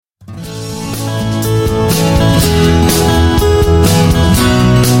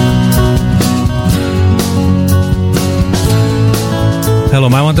Hello,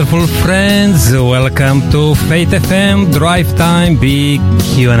 my wonderful friends. Welcome to Faith FM Drive Time Big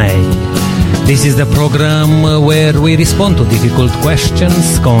Q&A. This is the program where we respond to difficult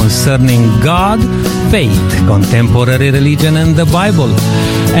questions concerning God, faith, contemporary religion, and the Bible,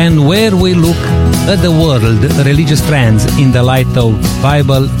 and where we look at the world, religious trends, in the light of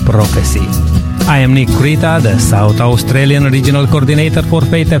Bible prophecy. I am Nick Creta, the South Australian Regional Coordinator for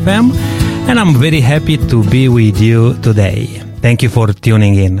Faith FM, and I'm very happy to be with you today. Thank you for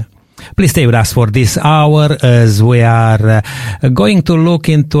tuning in. Please stay with us for this hour as we are going to look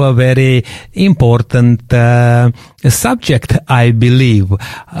into a very important subject, I believe.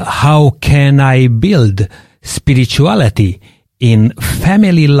 How can I build spirituality in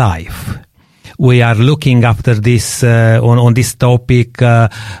family life? We are looking after this on this topic,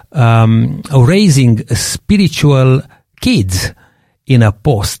 raising spiritual kids in a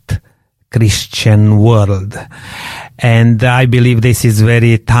post-Christian world. And I believe this is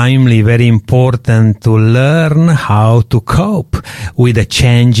very timely, very important to learn how to cope with the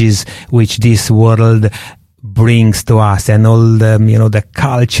changes which this world brings to us and all the, the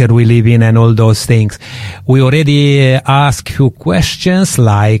culture we live in and all those things. We already asked few questions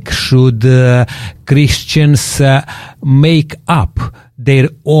like, should Christians make up their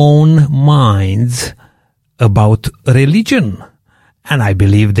own minds about religion? And I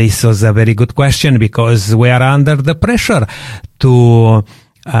believe this was a very good question because we are under the pressure to,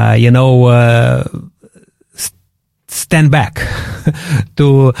 stand back,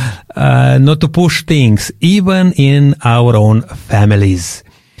 to not to push things, even in our own families.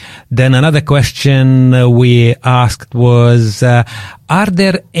 Then another question we asked was, are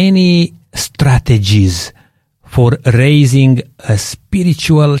there any strategies for raising a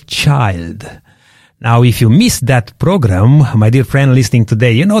spiritual child? Now, if you missed that program, my dear friend listening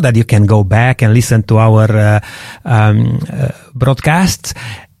today, you know that you can go back and listen to our broadcasts.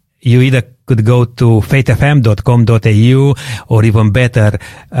 You either could go to faithfm.com.au or even better,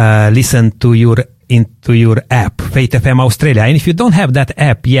 listen to into your app, Faith FM Australia. And if you don't have that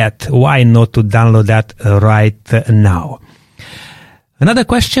app yet, why not to download that right now? Another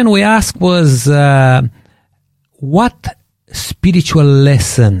question we asked was, what spiritual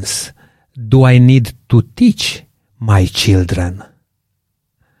lessons do I need to teach my children?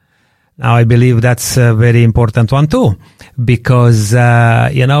 Now, I believe that's a very important one too, because,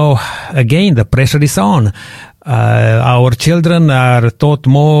 again, the pressure is on. Our children are taught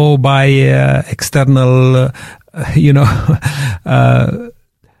more by external,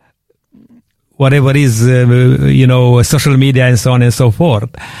 whatever is, social media and so on and so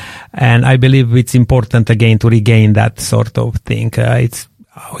forth. And I believe it's important, again, to regain that sort of thing.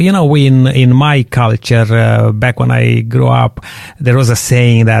 In my culture, back when I grew up, there was a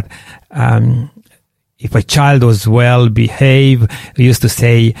saying that if a child was well behaved, we used to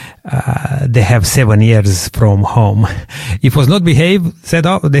say they have 7 years from home. If was not behaved, said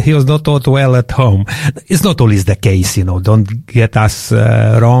that he was not taught well at home. It's not always the case, don't get us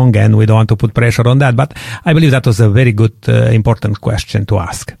wrong, and we don't want to put pressure on that. But I believe that was a very good, important question to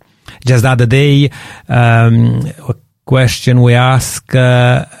ask. Just the other day, question we ask,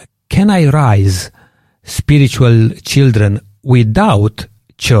 can I raise spiritual children without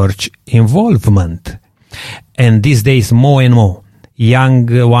church involvement? And these days, more and more young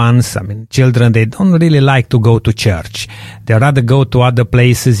ones, children, they don't really like to go to church. They rather go to other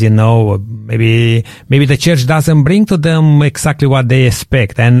places, maybe the church doesn't bring to them exactly what they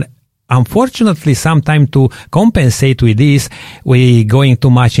expect. And unfortunately, sometimes to compensate with this, we going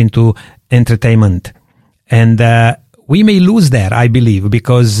too much into entertainment. And we may lose there, I believe,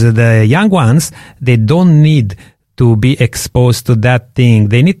 because the young ones, they don't need to be exposed to that thing.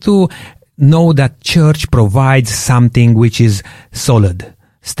 They need to know that church provides something which is solid,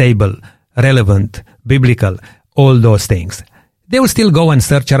 stable, relevant, biblical, all those things. They will still go and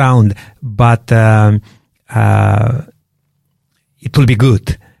search around, but it will be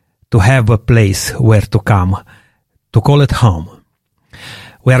good to have a place where to come, to call it home.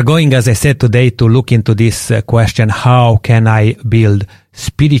 We are going, as I said today, to look into this question, how can I build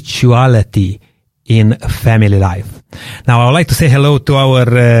spirituality in family life? Now, I would like to say hello to our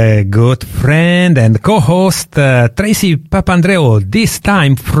good friend and co-host, Tracey Papandreou, this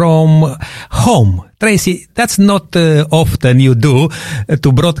time from home. Tracey, that's not often you do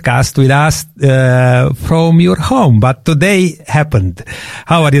to broadcast with us from your home, but today happened.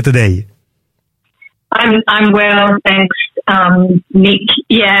 How are you today? I'm well, thanks, Nick.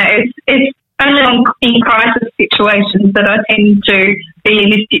 Yeah, it's only in crisis situations that I tend to be in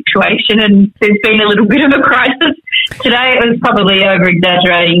this situation, and there's been a little bit of a crisis Today it was probably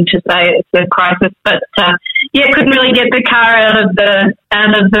over-exaggerating to say it's a crisis, but couldn't really get the car out of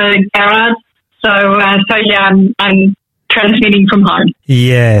the garage. So yeah, I'm transmitting from home.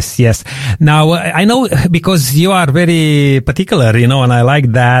 Yes. Now, I know because you are very particular, and I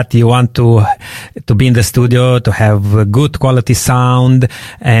like that. You want to be in the studio, to have good quality sound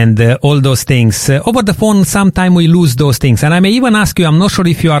and all those things. Over the phone, sometimes we lose those things. And I may even ask you, I'm not sure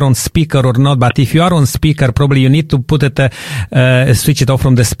if you are on speaker or not, but if you are on speaker, probably you need to put it, switch it off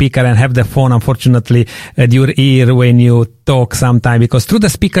from the speaker and have the phone, unfortunately, at your ear when you talk sometime, because through the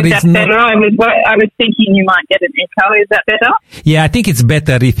speaker it's not... better? I was thinking you might get an echo. Is that better? Yeah, I think it's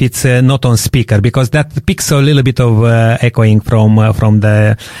better if it's not on speaker, because that picks a little bit of echoing from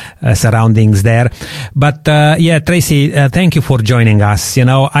the surroundings there. But Tracey, thank you for joining us.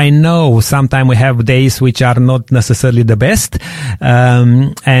 I know sometimes we have days which are not necessarily the best,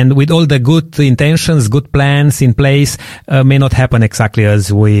 and with all the good intentions, good plans in place, may not happen exactly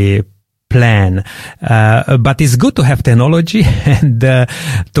as we plan. But it's good to have technology and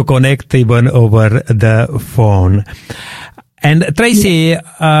to connect even over the phone. And Tracey,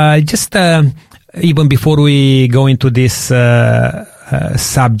 just even before we go into this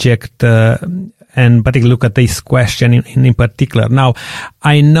subject and particularly look at this question in particular. Now,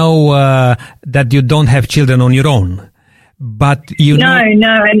 I know that you don't have children on your own, but No,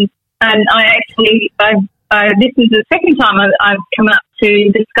 and I actually, this is the second time I've come up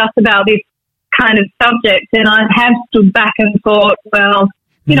to discuss about this kind of subject, and I have stood back and thought, well,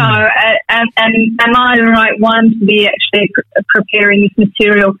 am I the right one to be actually preparing this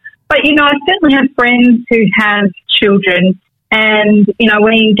material? But, I certainly have friends who have children, and,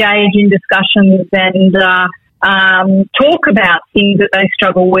 we engage in discussions and talk about things that they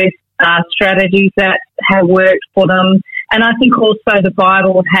struggle with, strategies that have worked for them. And I think also the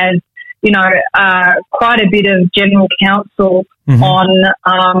Bible has, quite a bit of general counsel on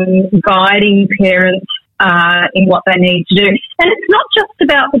guiding parents in what they need to do. And it's not just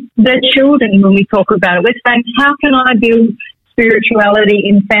about the children when we talk about it. We're saying, how can I build spirituality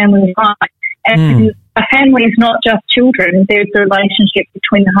in family life? And a family is not just children. There's a relationship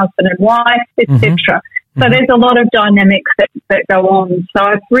between the husband and wife, etc. So there's a lot of dynamics that go on. So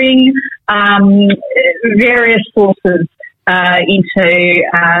I bring various sources into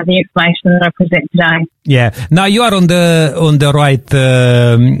the information that I present today. Yeah. Now you are on the right,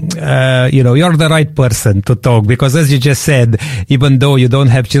 you're the right person to talk, because as you just said, even though you don't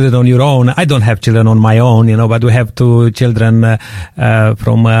have children on your own, I don't have children on my own, but we have two children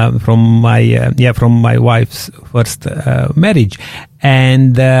from my wife's first marriage,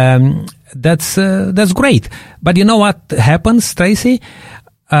 and that's great. But you know what happens, Tracey?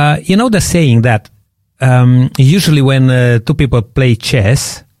 The saying that usually when two people play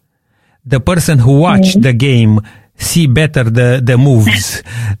chess, the person who watch the game see better the moves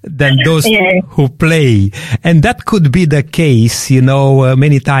than those who play. And that could be the case,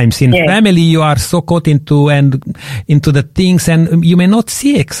 many times. In family, you are so caught into the things, and you may not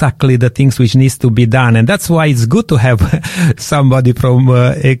see exactly the things which needs to be done. And that's why it's good to have somebody from,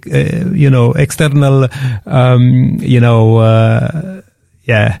 external,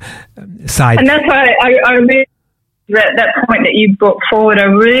 side. And that's why I really, that point that you brought forward, I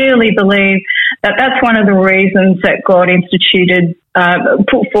really believe that that's one of the reasons that God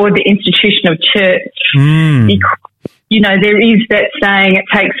put forward the institution of church. Because, there is that saying, it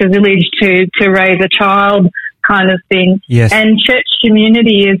takes a village to raise a child kind of thing. Yes. And church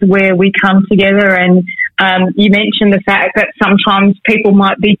community is where we come together, and you mentioned the fact that sometimes people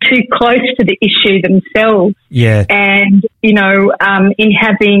might be too close to the issue themselves. Yeah. And, in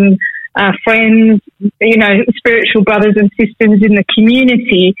having friends, spiritual brothers and sisters in the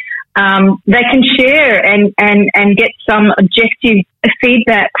community, they can share and get some objective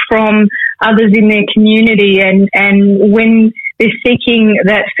feedback from others in their community. And when they're seeking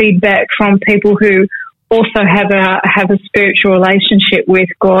that feedback from people who also have a spiritual relationship with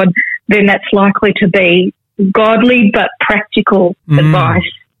God, then that's likely to be godly but practical advice.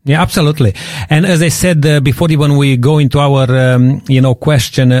 Yeah, absolutely. And as I said before, even we go into our,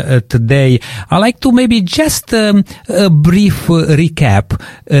 question today, I like to maybe just a brief recap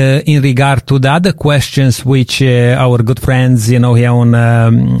in regard to the other questions which our good friends, here on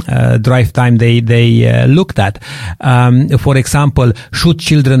Drive Time, they looked at. For example, should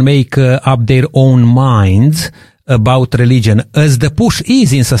children make up their own minds about religion, as the push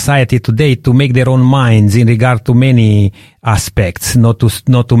is in society today to make their own minds in regard to many aspects, not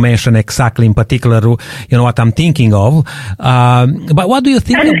to mention exactly in particular, what I'm thinking of. But what do you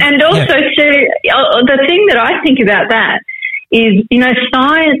think? And also, Sue, the thing that I think about that is,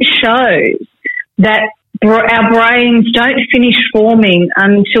 science shows that our brains don't finish forming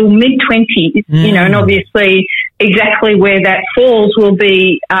until mid-20s, and obviously exactly where that falls will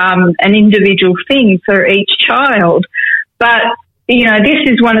be an individual thing for each child. But, this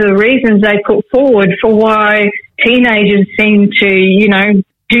is one of the reasons they put forward for why teenagers seem to,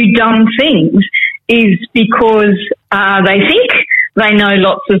 do dumb things, is because they think they know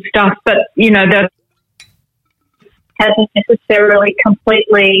lots of stuff, but, that hasn't necessarily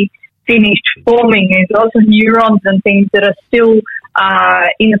completely finished forming. There's lots of neurons and things that are still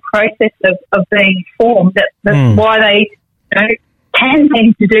in the process of being formed. That's why they can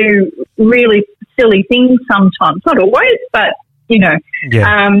tend to do really silly things sometimes. Not always, but, we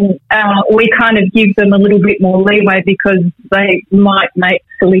kind of give them a little bit more leeway because they might make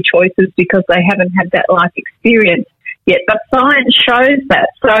silly choices because they haven't had that life experience yet. But science shows that.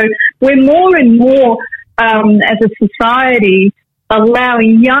 So we're more and more, as a society,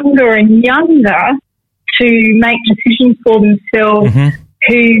 allowing younger and younger to make decisions for themselves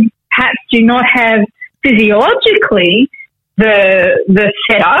who perhaps do not have physiologically the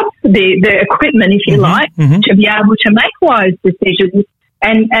setup, the equipment, if you like, to be able to make wise decisions,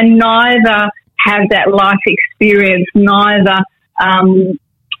 and neither have that life experience, neither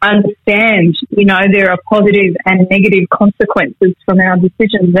understand, there are positive and negative consequences from our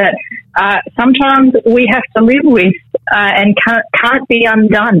decisions that sometimes we have to live with and can't be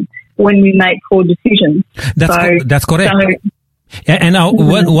undone when we make poor decisions. That's correct. And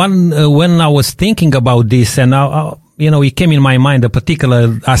when I was thinking about this, and it came in my mind a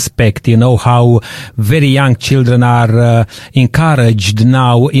particular aspect, how very young children are encouraged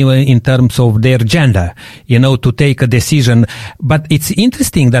now in terms of their gender, to take a decision. But it's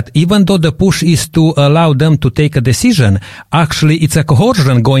interesting that even though the push is to allow them to take a decision, actually it's a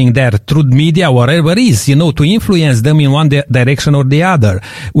coercion going there through media, whatever it is, to influence them in one direction or the other,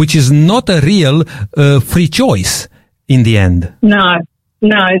 which is not a real free choice in the end. No,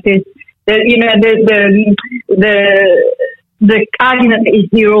 the argument that you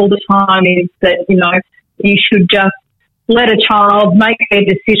hear all the time is that, you should just let a child make their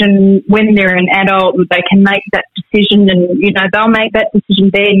decision when they're an adult. They can make that decision and, they'll make that decision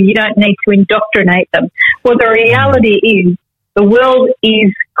then. You don't need to indoctrinate them. Well, the reality is the world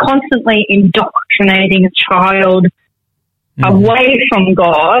is constantly indoctrinating a child away from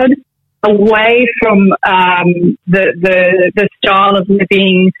God, away from the style of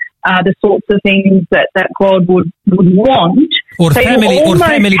living, the sorts of things that God would want. Or so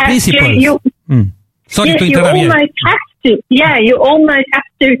family principles. Sorry to interrupt. You almost have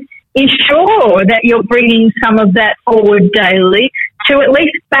to ensure that you're bringing some of that forward daily to at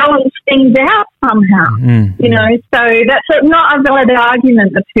least balance things out somehow. So that's not a valid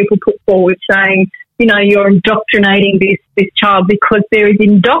argument that people put forward saying, you're indoctrinating this child, because there is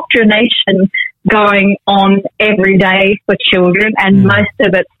indoctrination going on every day for children, and most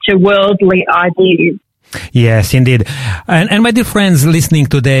of it's to worldly ideas. Yes, indeed. And my dear friends listening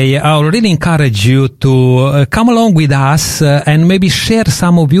today, I'll really encourage you to come along with us and maybe share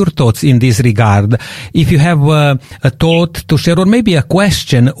some of your thoughts in this regard. If you have a thought to share or maybe a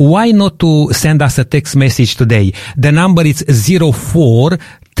question, why not to send us a text message today? The number is 04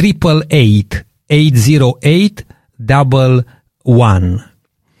 888 808 11.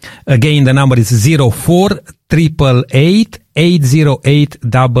 Again, the number is 04 888 808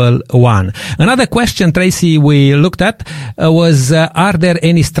 11. Another question, Tracey, we looked at was, are there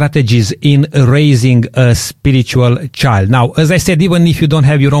any strategies in raising a spiritual child? Now, as I said, even if you don't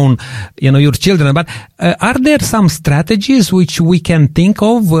have your own, your children, but are there some strategies which we can think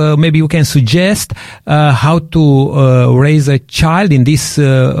of? Maybe we can suggest how to raise a child in this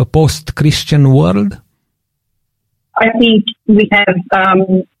post-Christian world? I think we have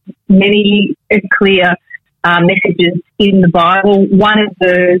many clear messages in the Bible. One of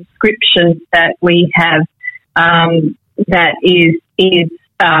the scriptures that we have that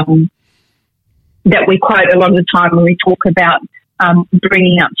we quote a lot of the time when we talk about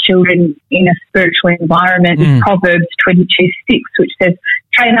bringing up children in a spiritual environment is Proverbs 22:6, which says,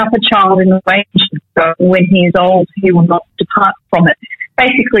 "Train up a child in the way he should go. When he is old, he will not depart from it."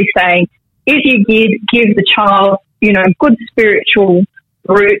 Basically saying, if you give the child, good spiritual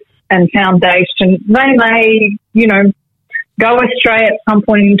roots and foundation, they may, go astray at some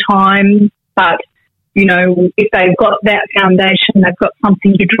point in time, but, if they've got that foundation, they've got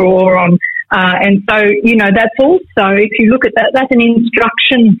something to draw on. And so, that's also, if you look at that, that's an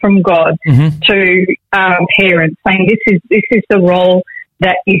instruction from God to parents, saying this is the role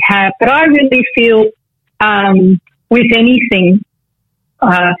that you have. But I really feel with anything,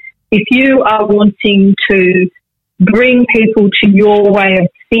 if you are wanting to bring people to your way of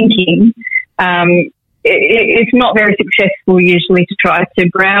thinking, it's not very successful usually to try to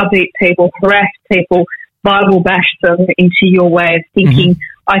browbeat people, harass people, Bible bash them into your way of thinking.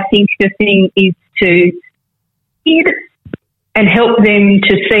 I think the thing is to heed and help them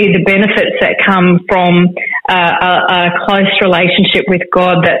to see the benefits that come from a close relationship with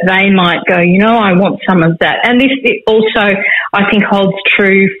God, that they might go, I want some of that. And this also, I think, holds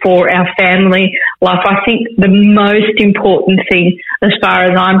true for our family life. I think the most important thing, as far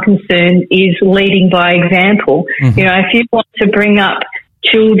as I'm concerned, is leading by example. If you want to bring up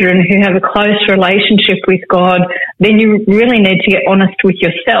children who have a close relationship with God, then you really need to get honest with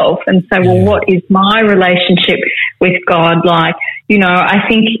yourself and say, well, what is my relationship with God like? I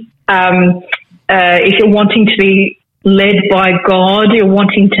think if you're wanting to be led by God, you're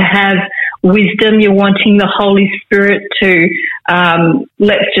wanting to have wisdom, you're wanting the Holy Spirit to,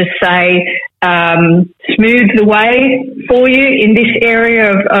 let's just say, smooth the way for you in this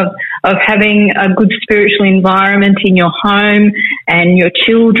area of having a good spiritual environment in your home and your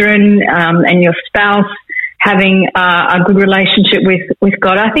children and your spouse having a good relationship with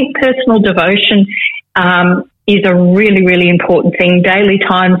God. I think personal devotion is a really, really important thing. Daily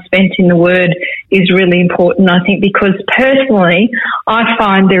time spent in the Word is really important, I think, because personally I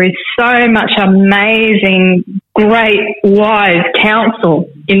find there is so much amazing, great, wise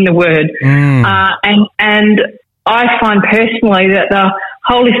counsel in the Word. And I find personally that the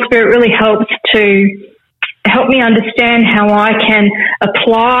Holy Spirit really helps to help me understand how I can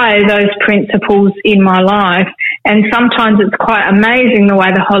apply those principles in my life. And sometimes it's quite amazing the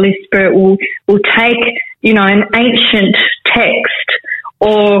way the Holy Spirit will take, an ancient text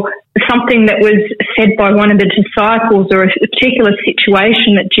or something that was said by one of the disciples, or a particular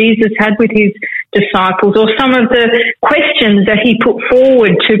situation that Jesus had with his disciples, or some of the questions that he put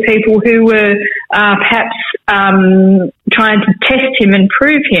forward to people who were perhaps trying to test him and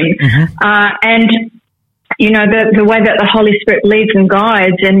prove him. And the way that the Holy Spirit leads and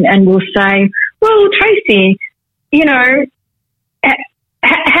guides and will say, well, Tracey,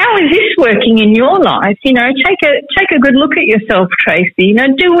 how is this working in your life? Take a good look at yourself, Tracey.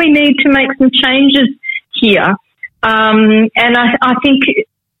 Do we need to make some changes here? And I think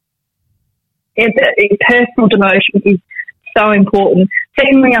personal devotion is so important.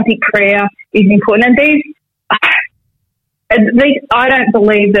 Secondly, I think prayer is important. And these, I don't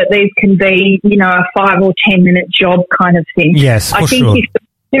believe that these can be, a 5 or 10 minute job kind of thing. Yes, I think if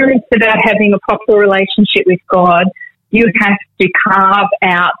you're serious about having a proper relationship with God, you have to carve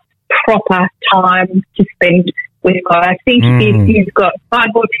out proper time to spend with God. I think if you've got 5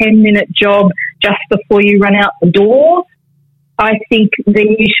 or 10 minute job just before you run out the door, I think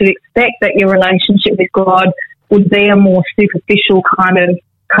then you should expect that your relationship with God would be a more superficial kind of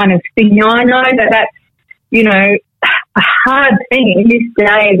thing. Now, I know that that's, a hard thing in this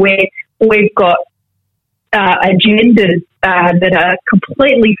day where we've got agendas that are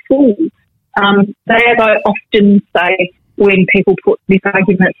completely full. They, as I often say when people put this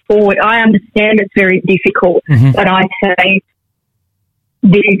argument forward, I understand it's very difficult, but I say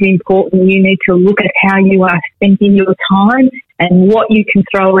this is important. You need to look at how you are spending your time and what you can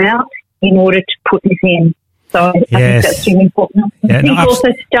throw out in order to put this in. So I think that's really important. I think also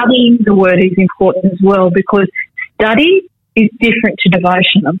studying the Word is important as well, because study is different to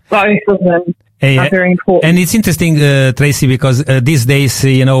devotion. Both of them are very important. And it's interesting, Tracey, because these days,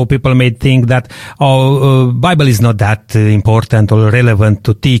 people may think that, Bible is not that important or relevant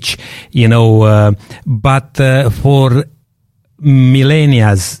to teach, but for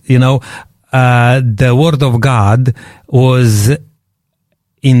millennia, the Word of God was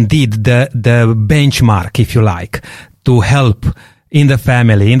indeed the benchmark, if you like, to help in the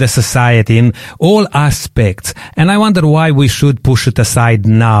family, in the society, in all aspects. And I wonder why we should push it aside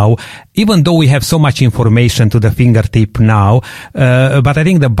now, even though we have so much information to the fingertip now. But I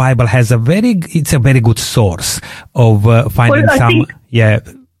think the Bible has it's a very good source of finding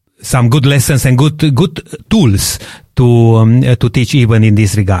some good lessons and good tools to teach even in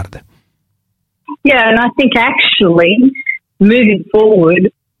this regard. Yeah, and I think actually moving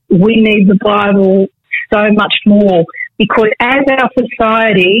forward, we need the Bible so much more, because as our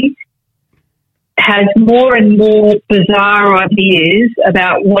society has more and more bizarre ideas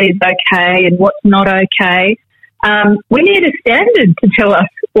about what is okay and what's not okay, we need a standard to tell us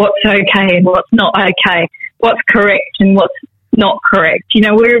what's okay and what's not okay, what's correct and what's not correct.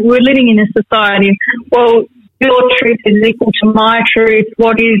 We're living in a society, well, your truth is equal to my truth.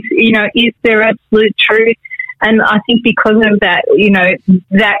 What is, is there absolute truth? And I think because of that,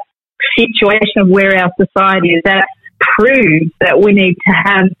 that situation of where our society is at proves that we need to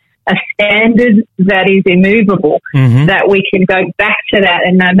have a standard that is immovable, that we can go back to that.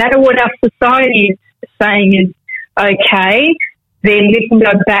 And no matter what our society saying is okay, then we can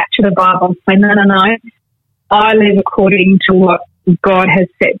go back to the Bible and say, no. I live according to what God has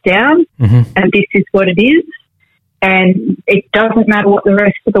set down, and this is what it is. And it doesn't matter what the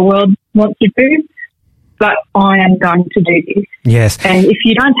rest of the world wants to do, but I am going to do this. Yes. And if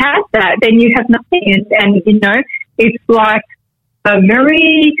you don't have that, then you have nothing. And you know, it's like a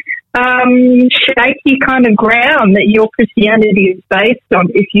very shaky kind of ground that your Christianity is based on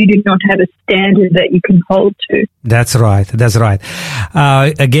if you do not have a standard that you can hold to. That's right.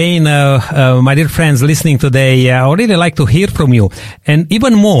 Again, my dear friends listening today, I would really like to hear from you. And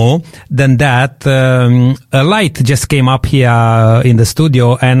even more than that, a light just came up here in the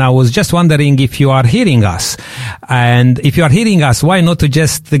studio, and I was just wondering if you are hearing us. And if you are hearing us, why not to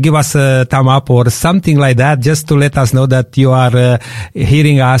just give us a thumb up or something like that, just to let us know that you are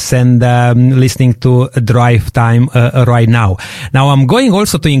hearing us and listening to Drive Time right now. Now, I'm going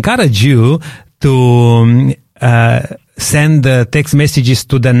also to encourage you to send text messages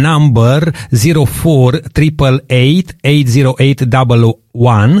to the number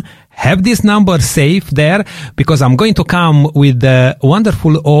 0488880811. Have this number saved there, because I'm going to come with a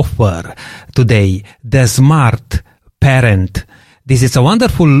wonderful offer today, The Smart Parent. This is a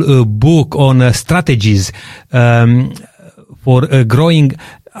wonderful book on strategies for growing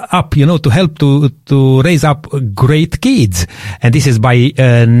up, you know, to help to raise up great kids. And this is by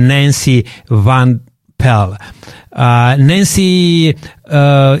Nancy Van Pell. Nancy,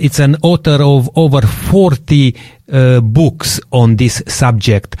 it's an author of over 40 books on this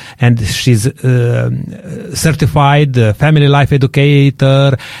subject, and she's certified family life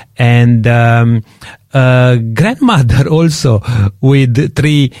educator and grandmother also, with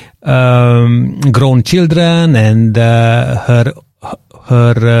 3 grown children, and her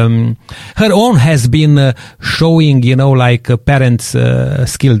own has been showing, you know, like parents'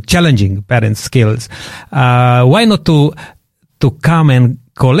 challenging parents' skills. Why not to come and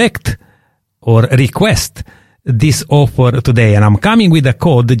collect or request this offer today? And I'm coming with a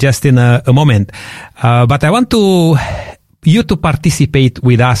code just in a moment. But I want you to participate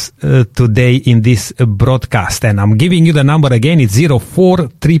with us today in this broadcast, and I'm giving you the number again. It's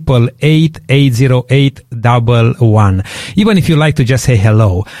 0488880811. Even if you like to just say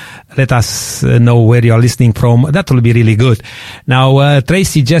hello, let us know where you are listening from. That will be really good. Now,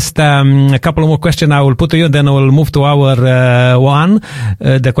 Tracey, just a couple more questions I will put to you, then we'll move to our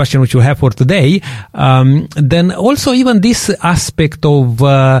the question which you have for today. Then also even this aspect of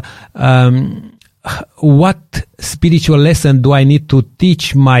what spiritual lesson do I need to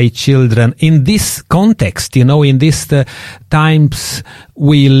teach my children in this context, you know, in these times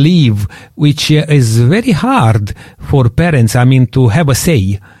we live, which is very hard for parents, I mean, to have a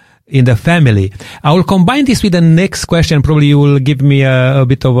say in the family. I will combine this with the next question. Probably you will give me a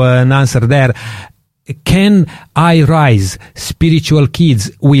bit of an answer there. Can I raise spiritual kids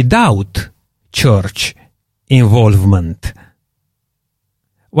without church involvement?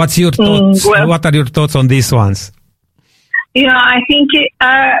 What's your thoughts? What are your thoughts on these ones? You know, I think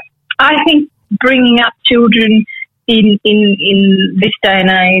bringing up children in this day and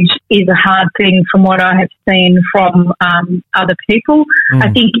age is a hard thing from what I have seen from other people. I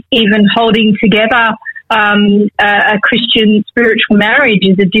think even holding together a Christian spiritual marriage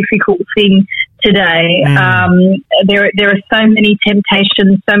is a difficult thing today. There are so many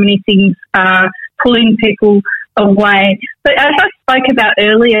temptations, so many things pulling people away. But as I spoke about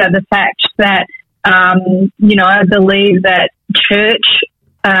earlier, the fact that, you know, I believe that church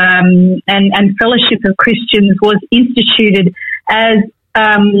and fellowship of Christians was instituted as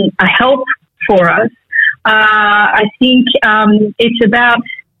a help for us. I think it's about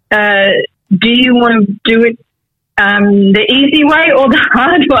do you want to do it the easy way or the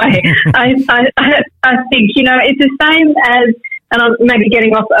hard way? I think, you know, it's the same as, and I'm maybe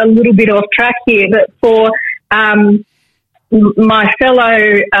getting off a little bit off track here, but for my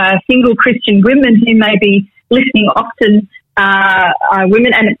fellow single Christian women who may be listening often,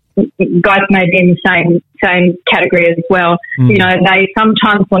 women and guys may be in the same category as well. You know, they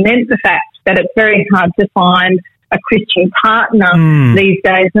sometimes lament the fact that it's very hard to find a Christian partner these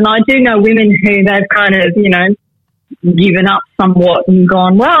days. And I do know women who they've kind of, you know, given up somewhat and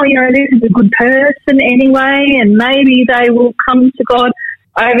gone, well, you know, this is a good person anyway, and maybe they will come to God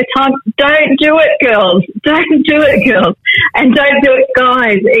over time. Don't do it, girls. Don't do it, girls. And don't do it,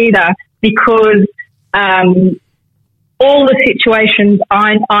 guys, either, because all the situations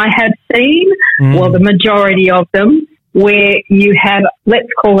I have seen, well, the majority of them, where you have, let's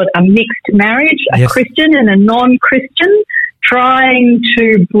call it a mixed marriage, a Christian and a non-Christian, trying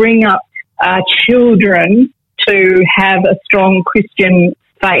to bring up children to have a strong Christian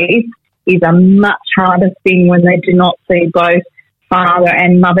faith is a much harder thing when they do not see both father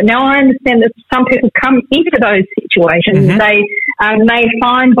and mother. Now, I understand that some people come into those situations. Mm-hmm. They may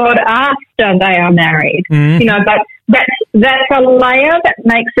find God after they are married, Mm-hmm. but that's a layer that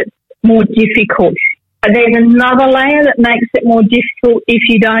makes it more difficult. But there's another layer that makes it more difficult if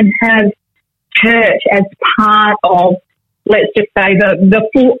you don't have church as part of, let's just say, the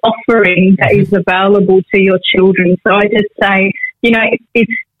full offering that is available to your children. So I just say,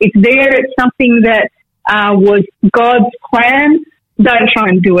 it's there. It's something that was God's plan. Don't try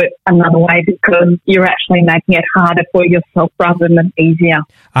and do it another way, because you're actually making it harder for yourself rather than easier.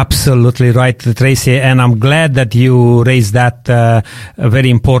 Absolutely right, Tracey. And I'm glad that you raised that very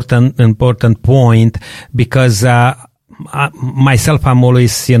important point, because myself, I'm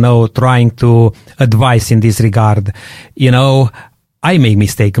always, trying to advise in this regard. I make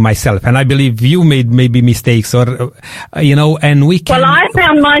mistake myself, and I believe you made maybe mistakes, or, and we can. Well, I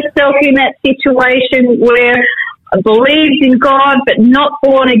found myself in that situation where I believed in God, but not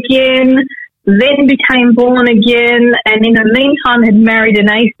born again, then became born again, and in the meantime had married an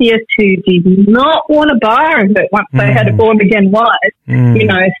atheist who did not want to buy it once they had a born again wife.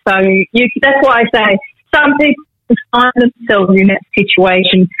 So that's why I say some people find themselves in that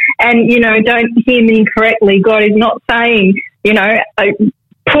situation. And, don't hear me incorrectly. God is not saying,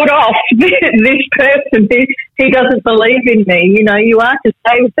 put off this person. He doesn't believe in me. You are to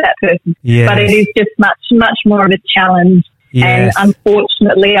stay with that person. Yes. But it is just much more of a challenge. Yes. And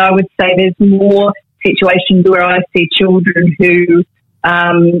unfortunately, I would say there's more situations where I see children who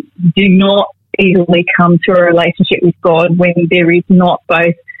do not easily come to a relationship with God when there is not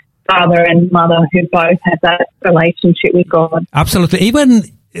both father and mother who both have that relationship with God. Absolutely. Even,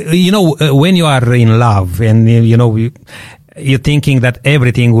 when you are in love and, you're thinking that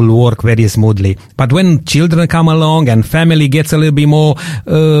everything will work very smoothly. But when children come along and family gets a little bit more,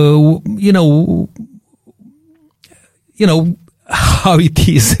 how it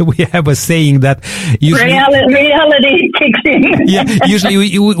is. We have a saying that usually reality kicks in. Yeah,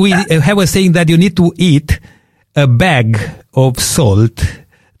 usually we have a saying that you need to eat a bag of salt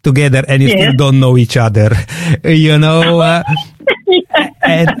together, and you still don't know each other. And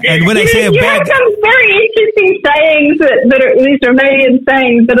when I say a you bag, have some very interesting sayings that are these Romanian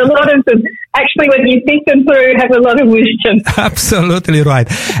sayings, but a lot of them, actually, when you think them through, have a lot of wisdom. Absolutely right.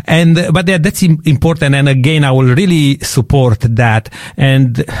 But that's important. And again, I will really support that.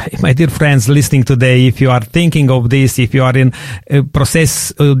 And my dear friends listening today, if you are thinking of this, if you are in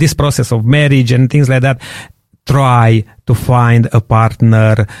this process of marriage and things like that, try to find a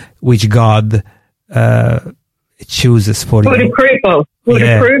partner which God chooses for would you. Approve of. Will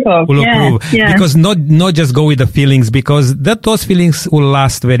approve. Yeah. Because not just go with the feelings, because those feelings will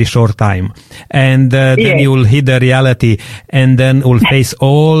last very short time. And then you will hit the reality, and then will face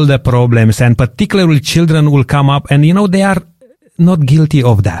all the problems. And particularly children will come up, and they are not guilty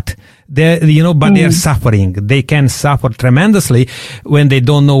of that. But they're suffering. They can suffer tremendously when they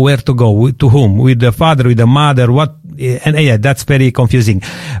don't know where to go, to whom, with the father, with the mother, what, and that's very confusing.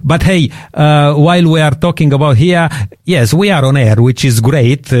 But hey, while we are talking about here, yes, we are on air, which is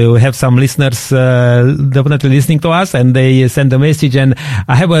great. We have some listeners, definitely listening to us, and they send a message, and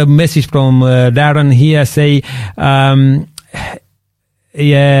I have a message from, Darren here say,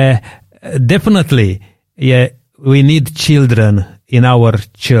 definitely, we need children in our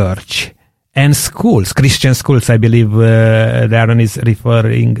church and schools, Christian schools, I believe Darren is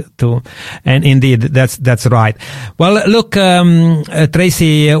referring to. And indeed, that's right. Well, look,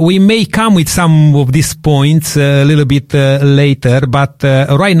 Tracey, we may come with some of these points a little bit later, but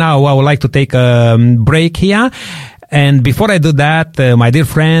right now I would like to take a break here. And before I do that, my dear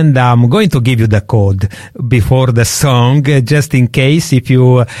friend, I'm going to give you the code before the song, just in case, if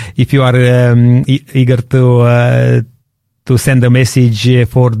you are eager to send a message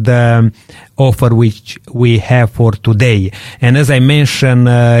for the offer which we have for today. And as I mentioned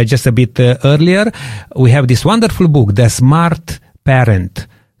just a bit earlier, we have this wonderful book, The Smart Parent: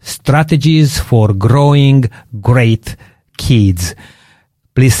 Strategies for Growing Great Kids.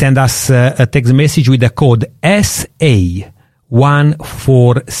 Please send us a text message with the code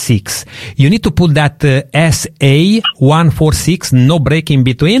SA146. You need to put that SA146, no break in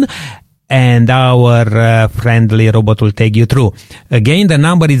between, and our friendly robot will take you through. Again, the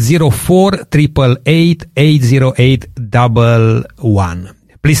number is 04-888-808-11.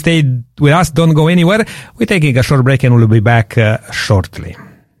 Please stay with us. Don't go anywhere. We're taking a short break and we'll be back shortly.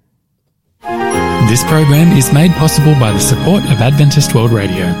 This program is made possible by the support of Adventist World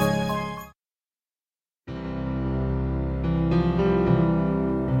Radio.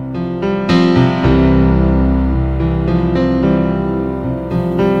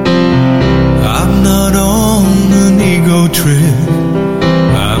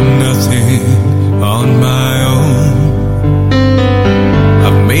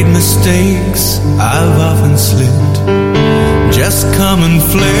 common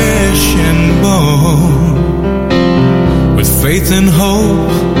flesh and bone. With faith and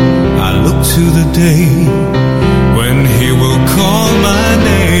hope, I look to the day when he will call my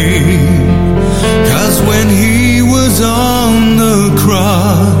name. 'Cause when he was on the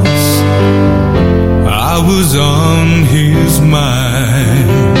cross, I was on his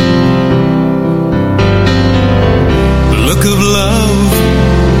mind. The look of love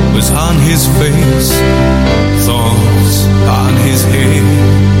was on his face, thorns on his head.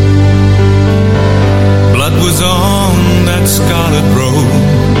 Blood was on that scarlet robe,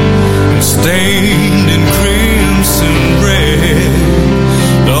 and stained in crimson red.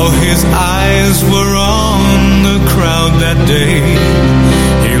 Though his eyes were on the crowd that day,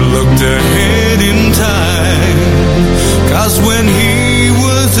 he looked ahead in time. 'Cause when he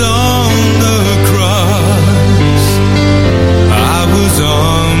was on the cross, I was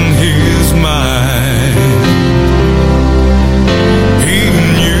on his mind. He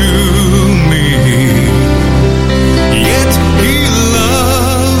knew me, yet he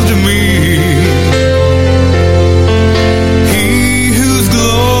loved me. He whose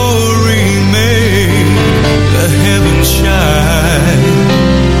glory made the heavens shine.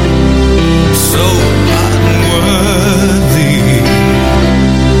 So unworthy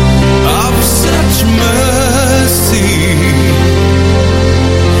of such mercy,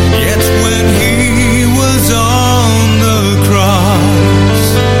 yet when he was on the cross,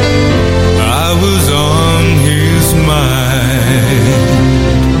 I was on his mind.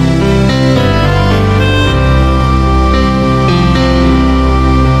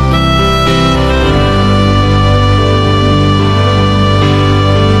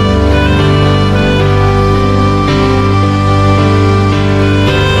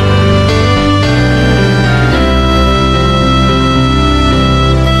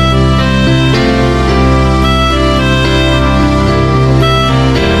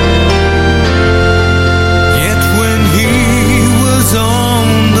 Yet when he was on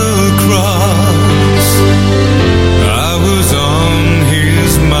the cross, I was on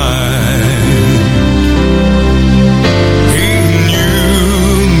his mind. He knew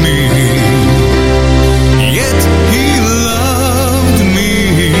me, yet he loved me.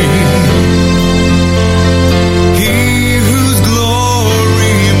 He whose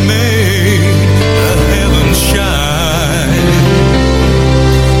glory made the heavens shine.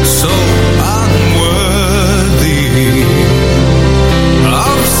 So unworthy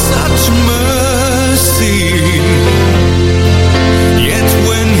of such mercy, yet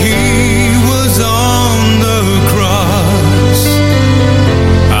when he was on the cross,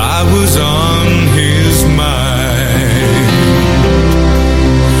 I was on his mind.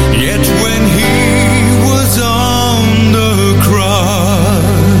 Yet when he was on the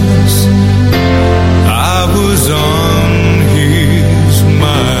cross, I was on his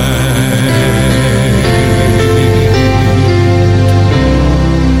mind.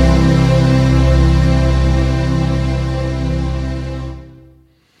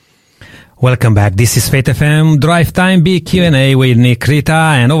 Welcome back. This is Faith FM Drive Time Big Q&A with Nick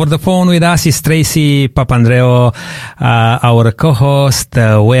Creta, and over the phone with us is Tracey Papandreou, our co-host.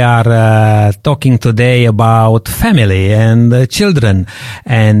 We are talking today about family and children.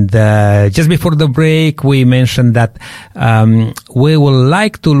 And just before the break, we mentioned that we would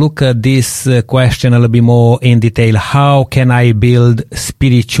like to look at this question a little bit more in detail. How can I build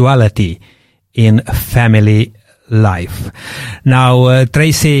spirituality in family life? Now,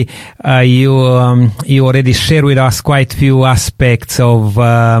 Tracey, you already shared with us quite few aspects of,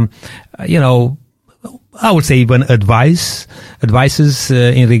 I would say even advices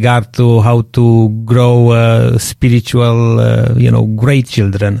in regard to how to grow spiritual, great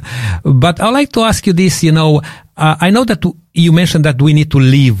children. But I'd like to ask you this, I know that you mentioned that we need to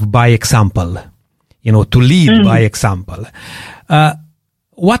live by example, to lead by example.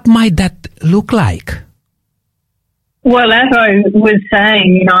 What might that look like? Well, as I was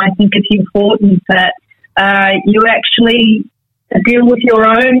saying, I think it's important that you actually deal with your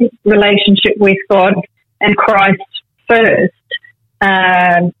own relationship with God and Christ first.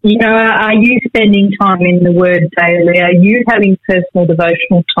 Are you spending time in the Word daily? Are you having personal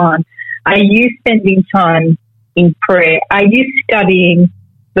devotional time? Are you spending time in prayer? Are you studying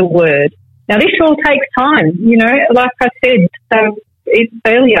the Word? Now, this all takes time, like I said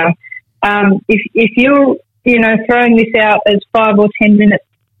earlier. If you're throwing this out as 5 or 10 minutes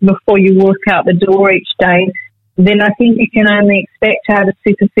before you walk out the door each day, then I think you can only expect to have a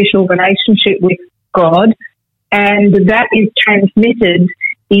superficial relationship with God, and that is transmitted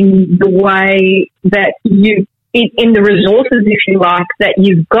in the way that you in the resources, if you like, that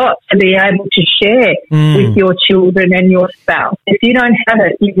you've got to be able to share with your children and your spouse. If you don't have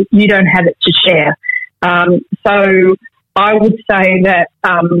it, you don't have it to share. So I would say that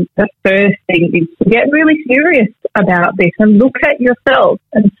the first thing is to get really serious about this and look at yourself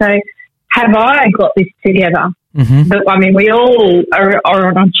and say, have I got this together? But, I mean, we all are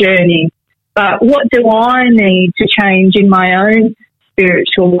on a journey, but what do I need to change in my own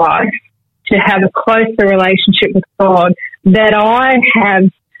spiritual life to have a closer relationship with God, that I have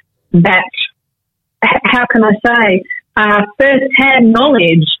that, how can I say, first-hand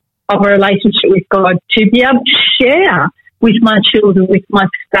knowledge of a relationship with God to be able to share with my children, with my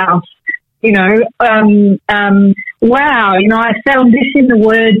spouse. You know, wow, you know, I found this in the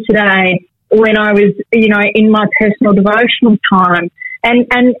Word today when I was, you know, in my personal devotional time.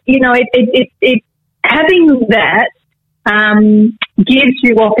 And you know, it having that gives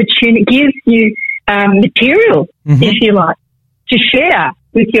you opportunity, gives you material, if you like, to share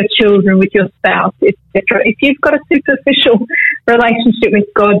with your children, with your spouse, etc. If you've got a superficial relationship with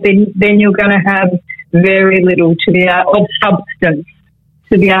God, then you're going to have very little to be of substance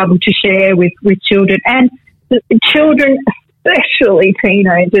to be able to share with children. And children, especially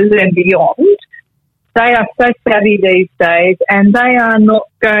teenagers and beyond, they are so savvy these days, and they are not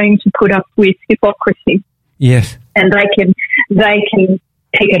going to put up with hypocrisy. Yes. And they can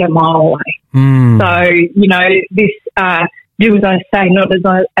pick it a mile away. So, you know, this do as I say, not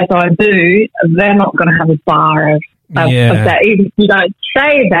as I do, they're not going to have a bar of that. Even if you don't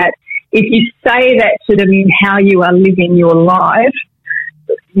say that, if you say that to them in how you are living your life,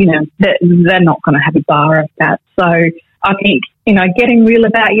 you know, they're not going to have a bar of that. So I think, you know, getting real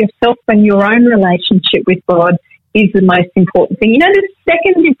about yourself and your own relationship with God is the most important thing. You know, the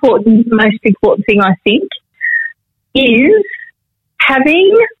second most important thing, I think, is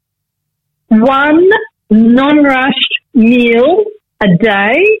having one non-rushed meal a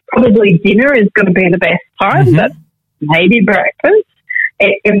day. Probably dinner is going to be the best time, but maybe breakfast.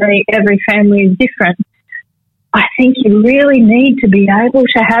 Every family is different. I think you really need to be able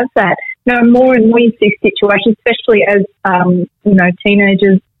to have that. You know, more and more in these situations, especially as, you know,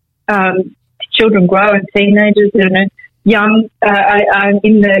 teenagers, children grow and teenagers, you know, young,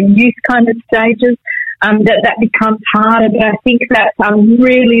 in the youth kind of stages, that becomes harder. But I think that's a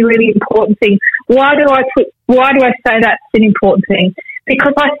really, really important thing. Why do I say that's an important thing?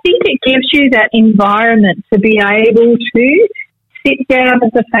 Because I think it gives you that environment to be able to sit down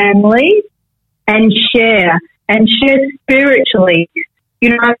as a family and share spiritually. You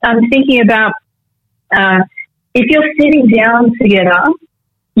know, I'm thinking about if you're sitting down together,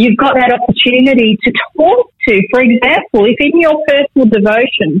 you've got that opportunity to talk to. For example, if in your personal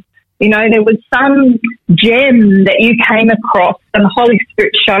devotion, you know, there was some gem that you came across and the Holy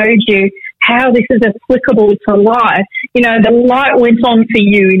Spirit showed you how this is applicable to life, you know, the light went on for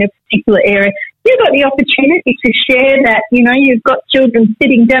you in a particular area. You've got the opportunity to share that. You know, you've got children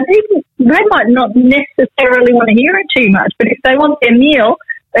sitting down. They might not necessarily want to hear it too much, but if they want their meal,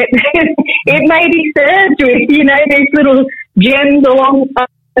 it may be served with, you know, these little gems along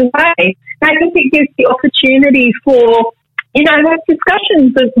the way. I think it gives the opportunity for, you know, those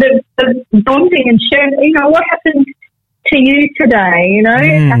discussions of bonding and sharing, you know, what happened to you today, you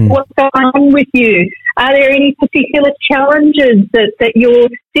know, what's going on with you? Are there any particular challenges that you're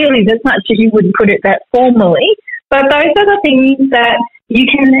feeling, as much as you wouldn't put it that formally? But those are the things that you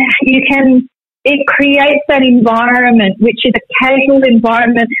can, it creates that environment, which is a casual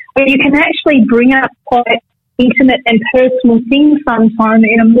environment where you can actually bring up quite intimate and personal things sometimes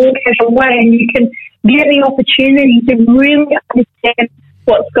in a more casual way, and you can get the opportunity to really understand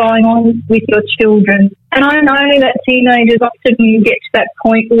what's going on with your children. And I know that teenagers often get to that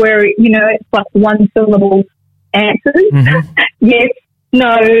point where, you know, it's like one-syllable answers. Yes,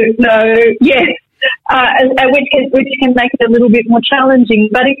 no, yes, which can make it a little bit more challenging.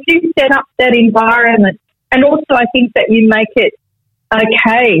 But if you set up that environment, and also I think that you make it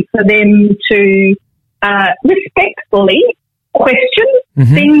okay for them to respectfully question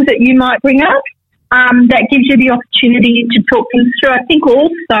things that you might bring up, that gives you the opportunity to talk things through. I think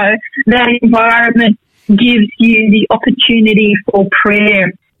also that environment gives you the opportunity for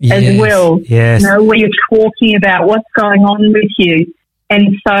prayer as well. Yes. You know, where you're talking about what's going on with you.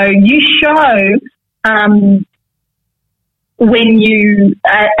 And so you show when you,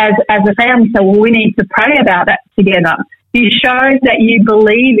 as a family, say, well, we need to pray about that together. You show that you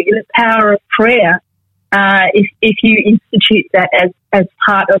believe in the power of prayer if you institute that as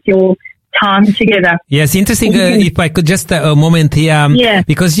part of your time together. Yes, interesting. If I could just a moment here,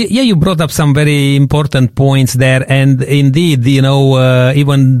 because you brought up some very important points there, and indeed,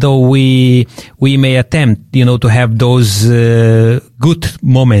 even though we may attempt, to have those good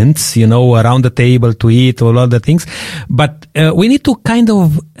moments, around the table to eat all other things, but we need to kind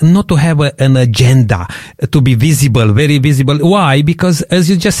of not to have an agenda to be visible, very visible. Why? Because as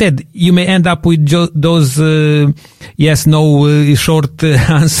you just said, you may end up with those short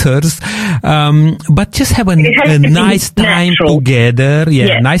answers. But just have a nice time together.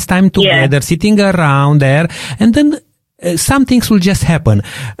 Nice time together, sitting around there, and then some things will just happen.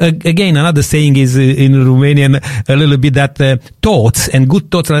 Again, another saying is in Romanian a little bit that thoughts and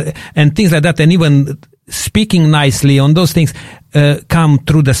good thoughts and things like that, and even speaking nicely on those things come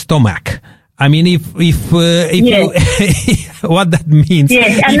through the stomach. I mean, if you, what that means,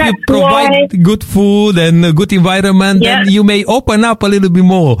 if you provide good food and a good environment, then you may open up a little bit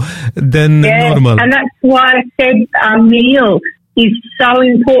more than normal. And that's why I said our meal is so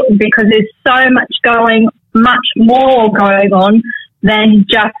important, because there's so much more going on than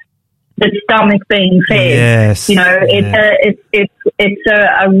just the stomach being fed. Yes. It's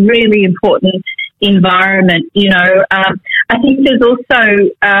a really important environment. I think there's also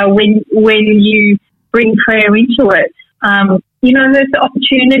when you bring prayer into it, there's the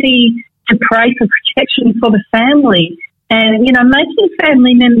opportunity to pray for protection for the family, and making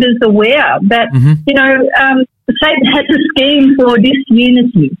family members aware that Satan has a scheme for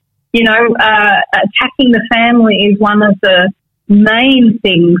disunity. Attacking the family is one of the main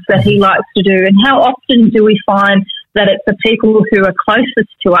things that he likes to do. And how often do we find that it's the people who are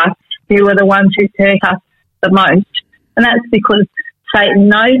closest to us who are the ones who hurt us the most? And that's because Satan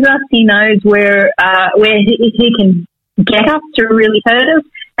knows us. He knows where he can get us to really hurt us,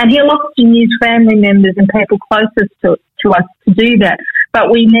 and he'll often use family members and people closest to us to do that.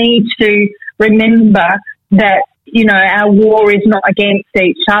 But we need to remember that our war is not against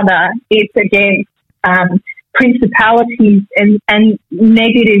each other; it's against principalities and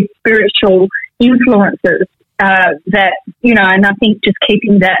negative spiritual influences. And I think just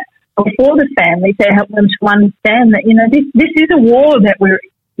keeping that before the family to help them to understand that this is a war that we're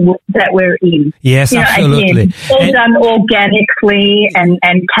in. Yes, absolutely. Again, all done organically and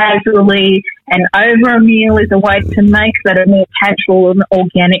casually, and over a meal is a way to make that a more casual and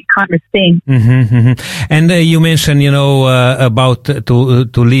organic kind of thing. Mm-hmm, mm-hmm. And you mentioned, about to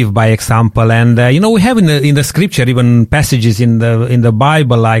live by example, and we have in the scripture even passages in the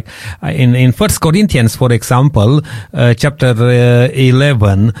Bible, like in 1 Corinthians, for example, chapter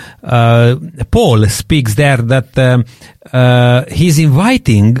 11, Paul speaks there that he's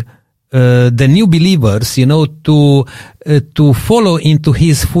inviting the new believers, to follow into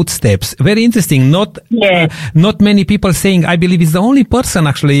his footsteps. Very interesting. Not many people saying, I believe he's the only person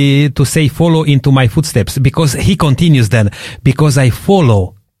actually to say follow into my footsteps, because he continues then, because I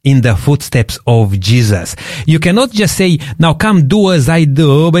follow in the footsteps of Jesus. You cannot just say, now come do as I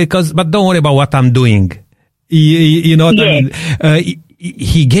do, but don't worry about what I'm doing. You know what I mean?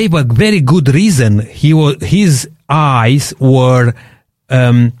 He gave a very good reason. His eyes were,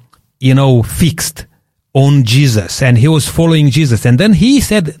 fixed on Jesus, and he was following Jesus. And then he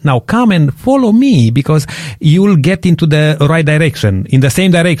said, now come and follow me, because you will get into the right direction, in the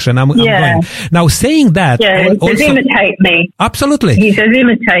same direction I'm going. Now, saying that, he says imitate me. Absolutely. He says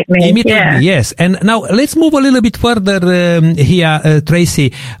imitate me. Imitate me, yes. And now let's move a little bit further here,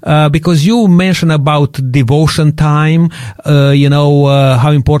 Tracey, because you mentioned about devotion time,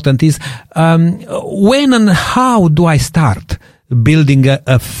 how important it is. When and how do I start building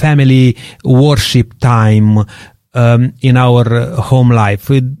a family worship time in our home life?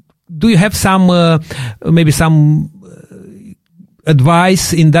 Do you have some maybe some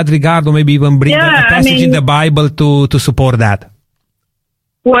advice in that regard, or maybe even bring a passage in the Bible to support that?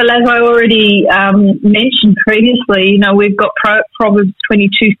 Well, as I already mentioned previously, we've got Proverbs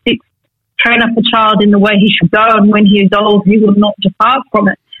 22:6, train up a child in the way he should go, and when he is old, he will not depart from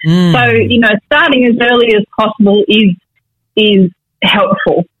it. So, starting as early as possible is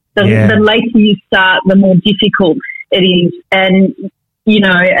helpful. The later you start, the more difficult it is. And,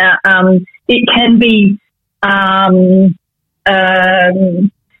 it can be,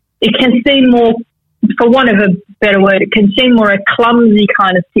 it can seem more, for want of a better word, it can seem more a clumsy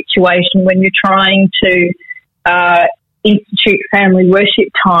kind of situation when you're trying to institute family worship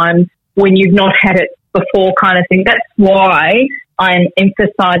time when you've not had it before, kind of thing. That's why I'm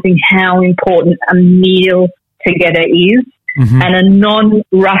emphasising how important a meal together is, and a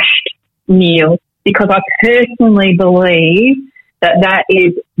non-rushed meal, because I personally believe that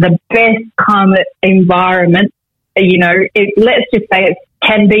is the best kind of environment. Let's just say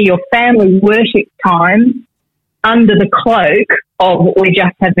can be your family worship time under the cloak of we're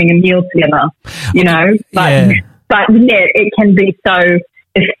just having a meal together, you know. But it can be so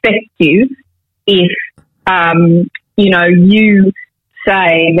effective if you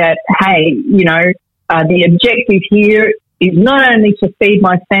say that, hey, the objective here is not only to feed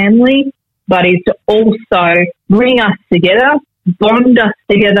my family, but is to also bring us together, bond us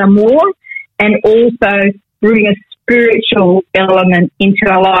together more, and also bring a spiritual element into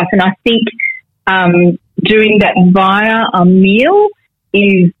our life. And I think doing that via a meal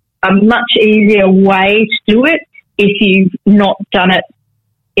is a much easier way to do it if you've not done it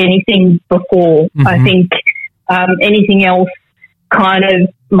anything before. Mm-hmm. I think anything else kind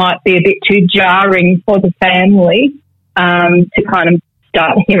of might be a bit too jarring for the family to kind of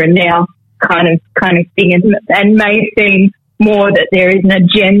start here and now kind of thing, and may seem more that there is an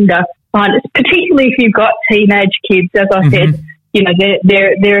agenda behind it, particularly if you've got teenage kids. As I said,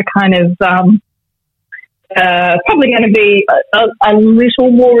 they're kind of probably going to be a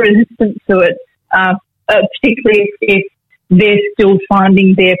little more resistant to it, particularly if they're still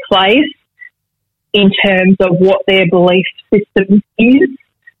finding their place in terms of what their belief system is,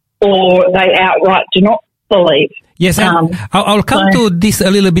 or they outright do not believe. Yes, I'll come to this a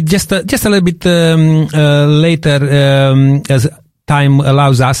little bit, just a little bit later, as time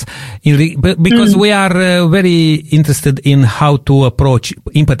allows us, because we are very interested in how to approach,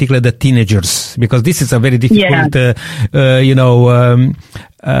 in particular, the teenagers, because this is a very difficult,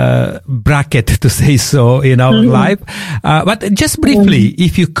 bracket, to say so, in our life. But just briefly,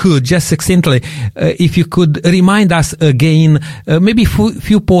 if you could, just succinctly, if you could remind us again, maybe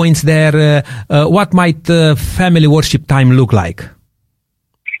few points there, what might family worship time look like?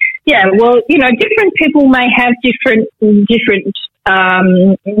 Yeah, well, different people may have different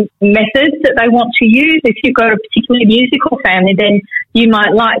methods that they want to use. If you've got a particularly musical family, then you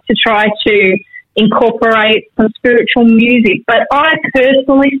might like to try to incorporate some spiritual music. But I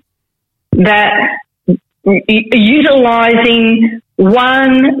personally, that utilising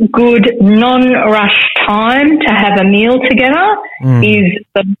one good non-rush time to have a meal together is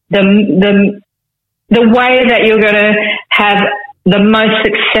the way that you're going to have the most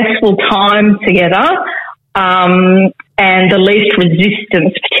successful time together, and the least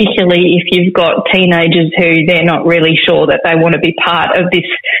resistance, particularly if you've got teenagers who they're not really sure that they want to be part of this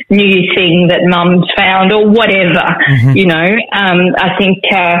new thing that mum's found or whatever, I think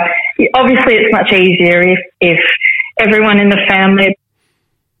obviously it's much easier if everyone in the family,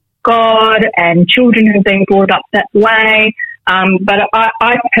 God and children have been brought up that way. But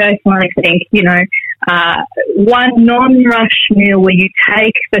I personally think, one non-rush meal where you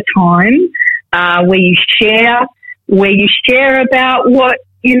take the time, where you share about what,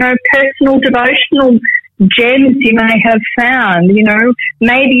 personal devotional gems you may have found,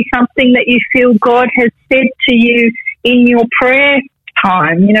 maybe something that you feel God has said to you in your prayer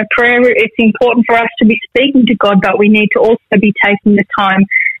time. Prayer, it's important for us to be speaking to God, but we need to also be taking the time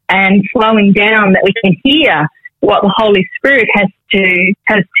and slowing down that we can hear what the Holy Spirit has to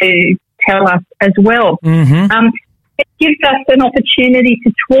tell us as well. It gives us an opportunity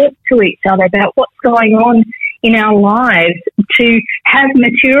to talk to each other about what's going on in our lives, to have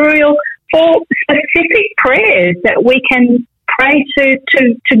material for specific prayers that we can pray to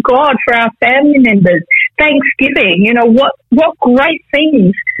God for our family members. Thanksgiving, what great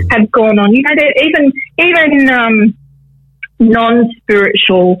things have gone on. Even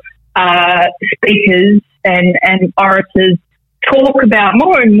non-spiritual speakers and orators talk about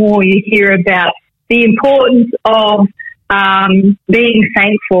more and more. You hear about the importance of being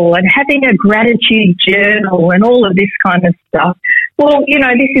thankful and having a gratitude journal and all of this kind of stuff. Well,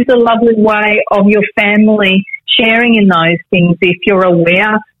 this is a lovely way of your family sharing in those things if you're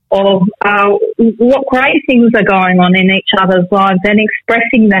aware of what great things are going on in each other's lives, and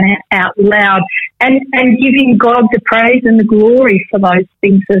expressing that out loud and giving God the praise and the glory for those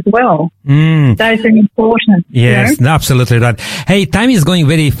things as well. Those are important. Yes, absolutely right. Hey, time is going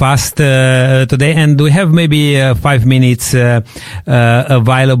very fast today, and we have maybe 5 minutes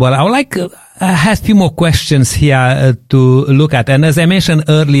available. I would like have a few more questions here to look at. And as I mentioned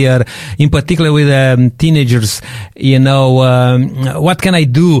earlier, in particular with teenagers, what can I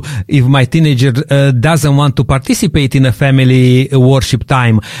do if my teenager doesn't want to participate in a family worship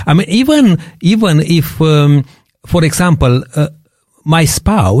time? I mean, even if, for example, my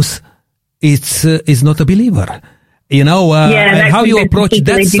spouse is not a believer. And how you approach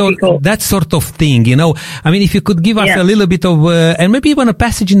that sort of thing, I mean, if you could give us a little bit of, and maybe even a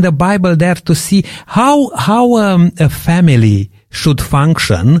passage in the Bible there to see how a family should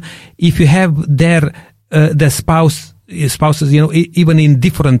function if you have there, the spouse, spouses, even in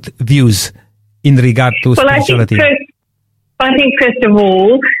different views in regard to spirituality? I think first of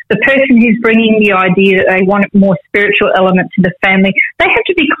all, the person who's bringing the idea that they want a more spiritual element to the family, they have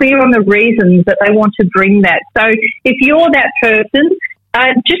to be clear on the reasons that they want to bring that. So if you're that person,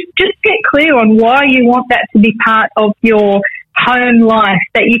 just get clear on why you want that to be part of your home life,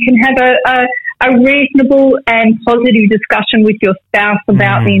 that you can have a reasonable and positive discussion with your spouse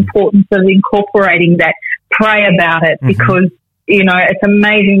about the importance of incorporating that. Pray about it, because, it's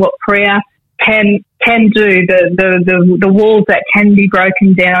amazing what prayer can do, the walls that can be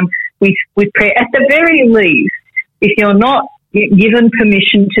broken down with prayer. At the very least, if you're not given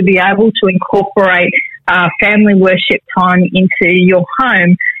permission to be able to incorporate family worship time into your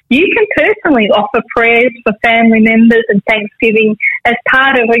home, you can personally offer prayers for family members and Thanksgiving as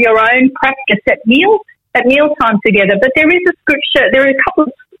part of your own practice at mealtime together. But there is a scripture, there are a couple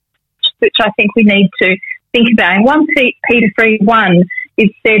of scriptures which I think we need to think about. In 1 Peter 3:1, it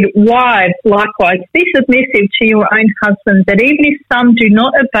said, "Wives, likewise, be submissive to your own husbands, that even if some do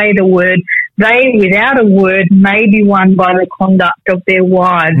not obey the word, they, without a word, may be won by the conduct of their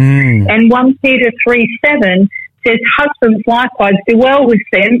wives." And 1 Peter 3:7 says, "Husbands, likewise, do well with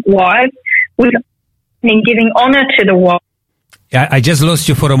them, wives, in giving honour to the wife." I just lost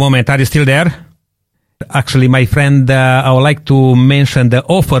you for a moment. Are you still there? Actually, my friend, I would like to mention the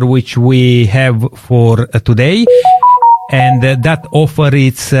offer which we have for today. And that offer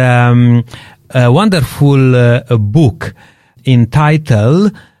is a wonderful book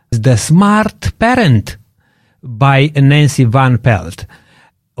entitled The Smart Parent by Nancy Van Pelt.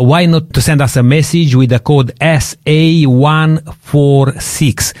 Why not to send us a message with the code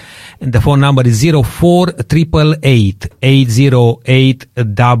SA146? And the phone number is 0488 808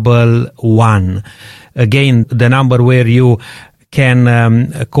 111. Again, the number where you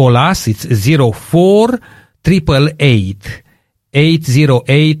can call us, it's 0488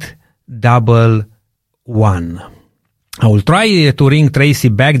 808 111. I will try to ring Tracey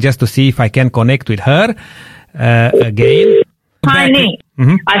back just to see if I can connect with her again. Hi, Nick.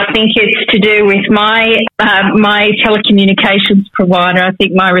 I think it's to do with my telecommunications provider. I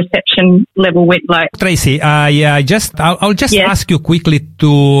think my reception level went low. Tracey, I'll just ask you quickly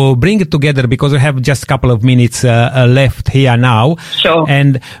to bring it together, because we have just a couple of minutes left here now. Sure.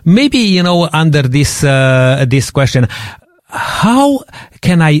 And maybe, under this question, how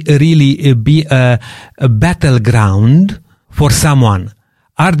can I really be a battleground for someone?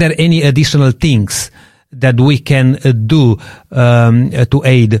 Are there any additional things that we can do to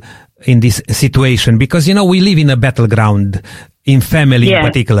aid in this situation? Because, we live in a battleground, in family in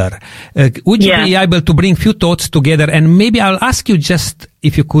particular. Would you be able to bring few thoughts together? And maybe I'll ask you just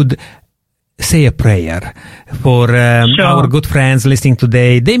if you could say a prayer for our good friends listening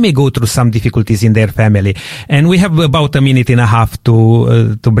today. They may go through some difficulties in their family. And we have about a minute and a half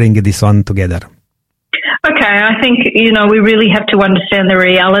to bring this on together. Okay, I think, we really have to understand the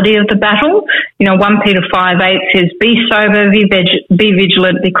reality of the battle. 1 Peter 5:8 says, "Be sober, be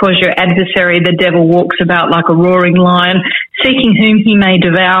vigilant, because your adversary, the devil, walks about like a roaring lion, seeking whom he may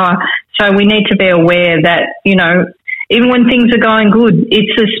devour." So we need to be aware that, even when things are going good,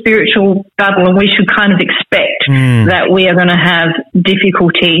 it's a spiritual battle, and we should kind of expect that we are going to have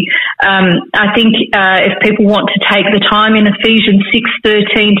difficulty. I think if people want to take the time in Ephesians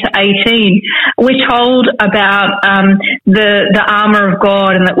 6:13 to 18, we're told about the armour of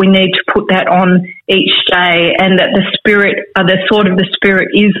God, and that we need to put that on each day, and that the sword of the Spirit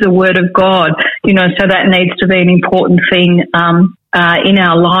is the word of God. So that needs to be an important thing in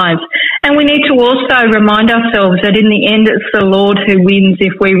our lives. And we need to also remind ourselves that in the end it's the Lord who wins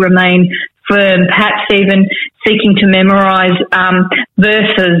if we remain firm, perhaps even seeking to memorize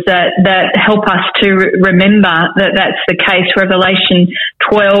verses that help us to remember that that's the case. Revelation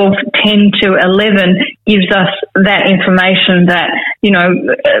 12:10 to 11 gives us that information that,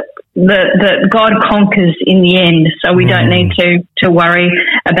 that God conquers in the end, so we don't need to worry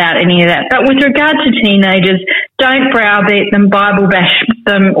about any of that. But with regard to teenagers, don't browbeat them, Bible bash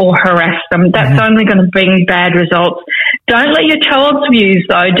them, or harass them. That's only going to bring bad results. Don't let your child's views,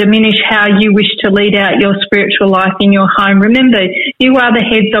 though, diminish how you wish to lead out your spiritual life in your home. Remember, you are the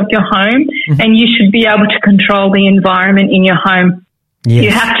heads of your home, and you should be able to control the environment in your home. Yes.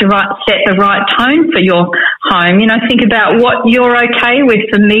 You have to set the right tone for your home. Think about what you're okay with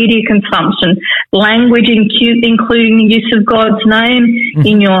for media consumption, language, including the use of God's name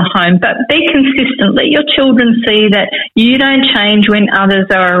in your home. But be consistent. Let your children see that you don't change when others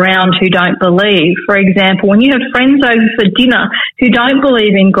are around who don't believe. For example, when you have friends over for dinner who don't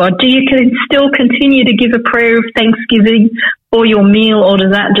believe in God, do you still continue to give a prayer of thanksgiving for your meal, or does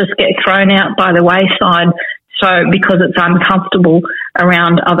that just get thrown out by the wayside? So because it's uncomfortable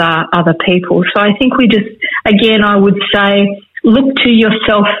around other people. So I think we just, again, I would say, look to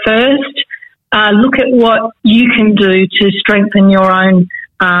yourself first. Look at what you can do to strengthen your own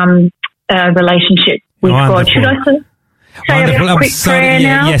relationship with God. Should I say a quick prayer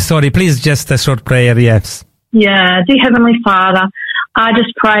now? Yes, sorry. Please, just a short prayer, yes. Yeah. Dear Heavenly Father, I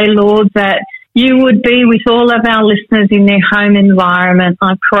just pray, Lord, that you would be with all of our listeners in their home environment.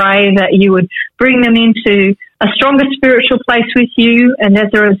 I pray that you would bring them into a stronger spiritual place with you, and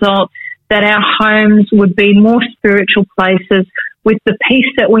as a result, that our homes would be more spiritual places with the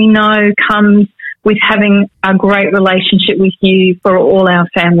peace that we know comes with having a great relationship with you for all our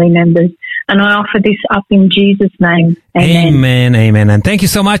family members. And I offer this up in Jesus' name. Amen. Amen, amen. And thank you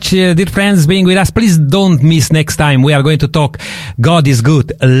so much, dear friends, being with us. Please don't miss next time. We are going to talk God is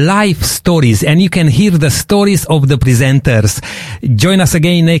Good, life stories, and you can hear the stories of the presenters. Join us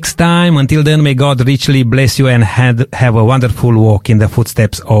again next time. Until then, may God richly bless you and have a wonderful walk in the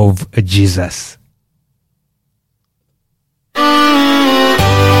footsteps of Jesus.